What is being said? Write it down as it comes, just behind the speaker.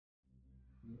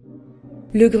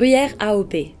Le Gruyère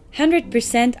AOP,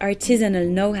 100% artisanal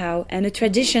know-how and a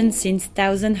tradition since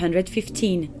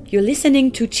 1115. You're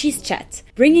listening to Cheese Chat,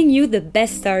 bringing you the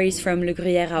best stories from Le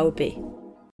Gruyère AOP.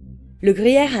 Le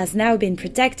Gruyère has now been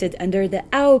protected under the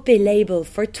AOP label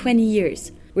for 20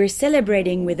 years. We're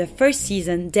celebrating with the first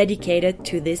season dedicated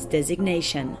to this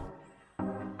designation.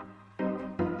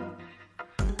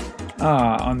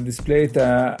 On this plate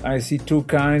I see two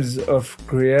kinds of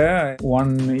Gruyère.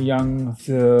 One young,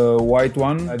 the white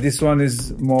one. This one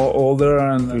is more older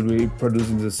and will be produced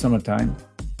in the summertime.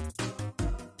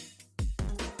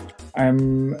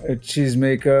 I'm a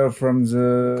cheesemaker from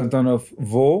the canton of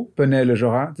Vaud,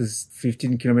 Penay-le-Jorat. This is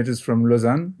 15 kilometers from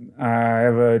Lausanne. I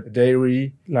have a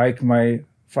dairy like my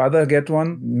father get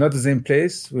one, not the same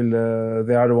place. Well,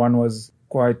 the other one was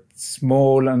quite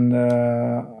small and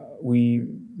we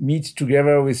meet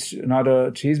together with another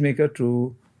cheesemaker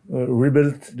to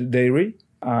rebuild the dairy.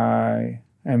 I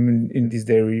am in this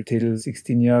dairy till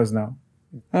 16 years now.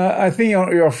 I think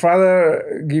your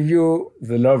father give you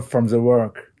the love from the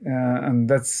work, and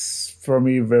that's for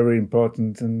me very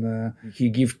important. And he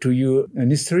give to you an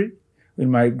history.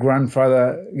 When my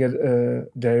grandfather get a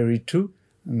dairy too,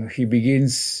 and he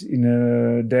begins in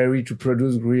a dairy to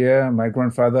produce Gruyère, my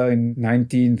grandfather in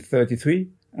 1933.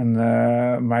 And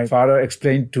my father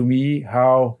explained to me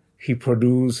how he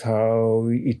produced, how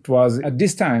it was at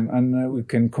this time. And we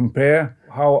can compare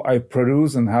how I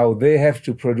produce and how they have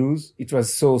to produce. It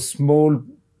was so small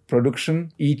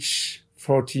production. Each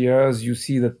 40 years, you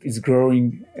see that it's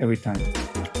growing every time.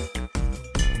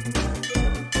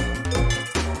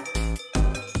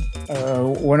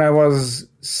 When I was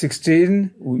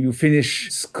 16, you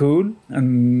finish school,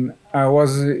 and I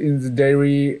was in the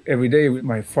dairy every day with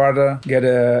my father, get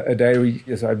a dairy.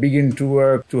 So I began to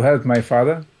work to help my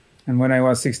father. And when I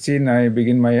was 16, I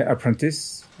began my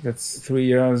apprentice. That's 3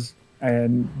 years. I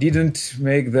didn't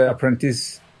make the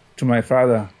apprentice to my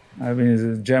father. I've been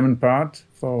in the German part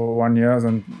for 1 year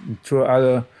and 2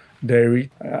 other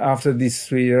dairy. After these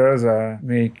 3 years, I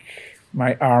make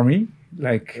my army.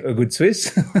 Like a good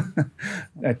Swiss.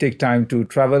 I take time to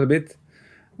travel a bit.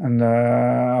 And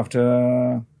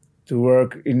after to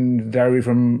work in dairy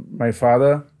from my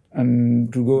father and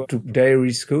to go to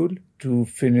dairy school to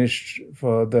finish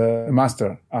for the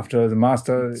master. After the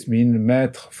master, it means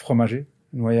maître fromager.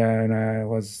 And when I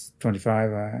was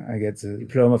 25, I get the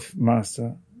diploma of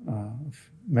master of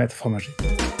maître fromager.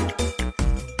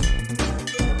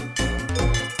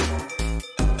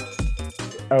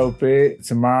 AOP,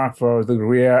 it's a mark for the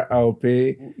Gruyère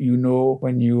AOP. You know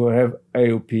when you have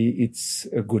AOP, it's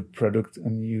a good product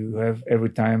and you have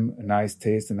every time a nice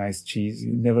taste, a nice cheese.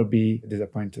 You never be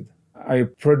disappointed. I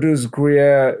produce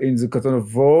Gruyère in the canton of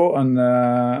Vaud and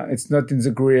it's not in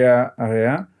the Gruyère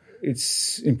area.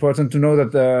 It's important to know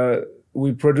that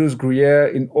we produce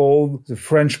Gruyère in all the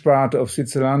French part of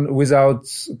Switzerland without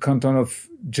canton of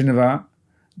Geneva.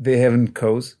 They haven't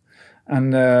cows.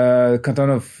 And canton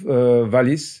of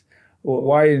Vallis.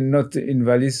 Why not in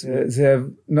Vallis? They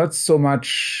have not so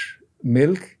much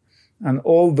milk, and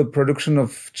all the production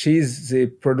of cheese they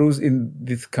produce in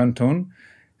this canton,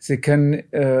 they can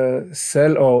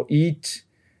sell or eat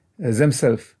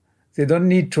themselves. They don't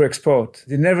need to export.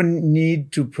 They never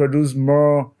need to produce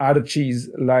more other cheese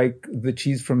like the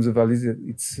cheese from the Vallis.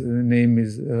 Its name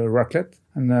is raclette,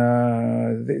 and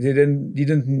they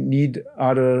didn't need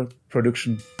other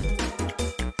production.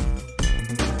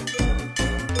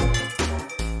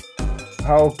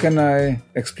 How can I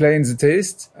explain the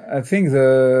taste? I think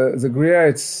the Gruyère,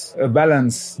 it's a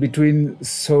balance between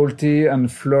salty and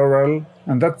floral,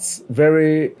 and that's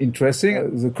very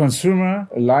interesting. The consumer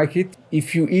like it.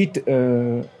 If you eat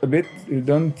a bit, you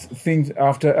don't think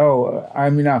after,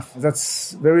 I'm enough.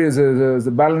 That's very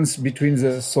the balance between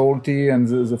the salty and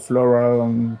the floral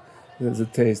and the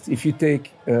taste. If you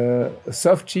take a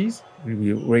soft cheese, it will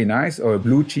be very nice, or a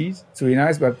blue cheese. It's very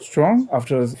nice but strong.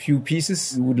 After a few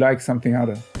pieces, you would like something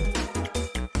other.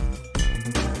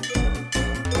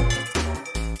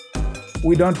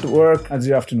 We don't work at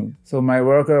the afternoon. So my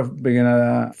worker begin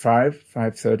at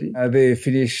 5:30. They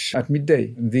finish at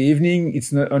midday. In the evening,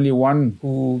 it's not only one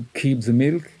who keeps the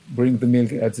milk, bring the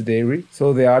milk at the dairy.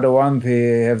 So the other one,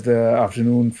 they have the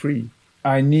afternoon free.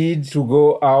 I need to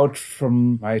go out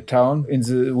from my town. In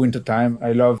the winter time,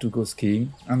 I love to go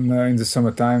skiing. And in the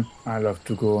summertime, I love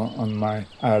to go on my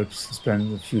Alps,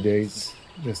 spend a few days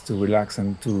just to relax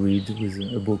and to read with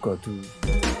a book or two.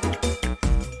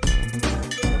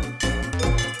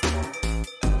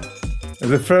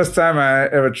 The first time I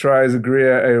ever tried the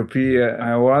Gruyère AOP,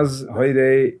 I was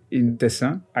holiday in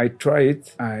Tessin. I tried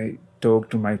it. I talk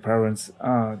to my parents,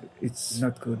 it's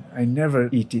not good. I never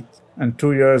eat it. And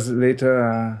 2 years later,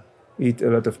 I eat a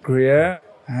lot of Gruyere.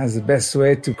 As the best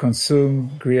way to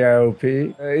consume Gruyere AOP.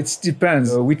 It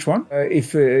depends which one.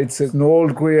 If it's an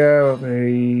old Gruyere,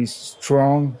 very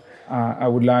strong, I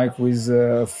would like with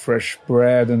fresh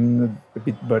bread and a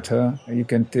bit butter. You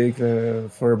can take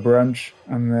for a brunch.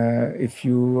 And if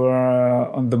you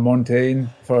are on the mountain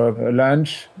for a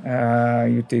lunch,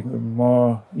 you take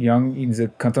more young. In the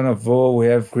canton of Vaud, we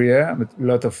have Gruyere, but a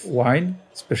lot of wine,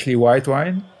 especially white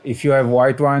wine. If you have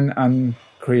white wine and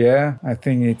Gruyere, I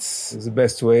think it's the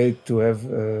best way to have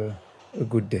a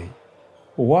good day.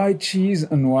 White cheese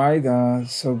and white are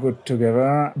so good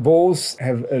together. Both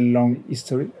have a long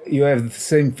history. You have the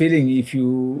same feeling if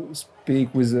you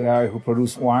speak with the guy who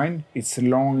produce wine. It's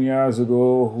long years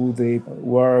ago who they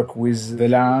work with the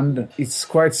land. It's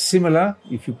quite similar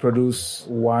if you produce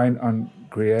wine on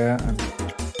Gruyere.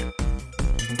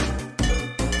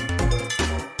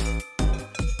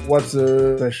 What's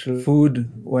a special food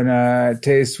when I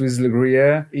taste with Le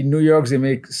Gruyere? In New York, they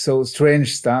make so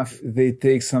strange stuff. They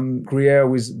take some Gruyere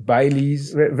with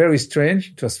Baileys. Very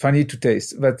strange. It was funny to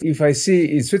taste. But if I see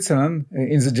in Switzerland,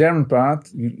 in the German part,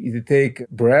 they take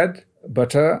bread,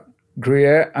 butter,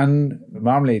 Gruyere and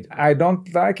marmalade. I don't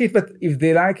like it, but if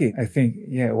they like it, I think,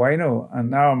 yeah, why no? And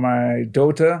now my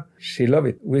daughter, she love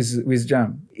it with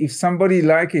jam. If somebody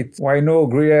like it, why no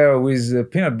Gruyere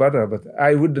with peanut butter? But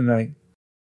I wouldn't like.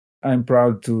 I'm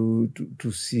proud to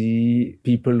see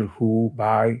people who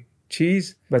buy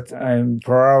cheese, but I'm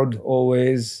proud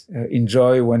always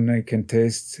enjoy when I can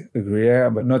taste a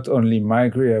Gruyere, but not only my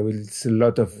Gruyere, it's a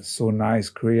lot of so nice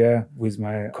Gruyere with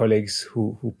my colleagues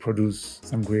who produce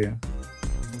some Gruyere.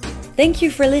 Thank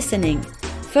you for listening.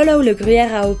 Follow Le Gruyere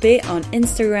AOP on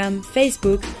Instagram,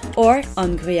 Facebook or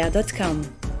on gruyere.com.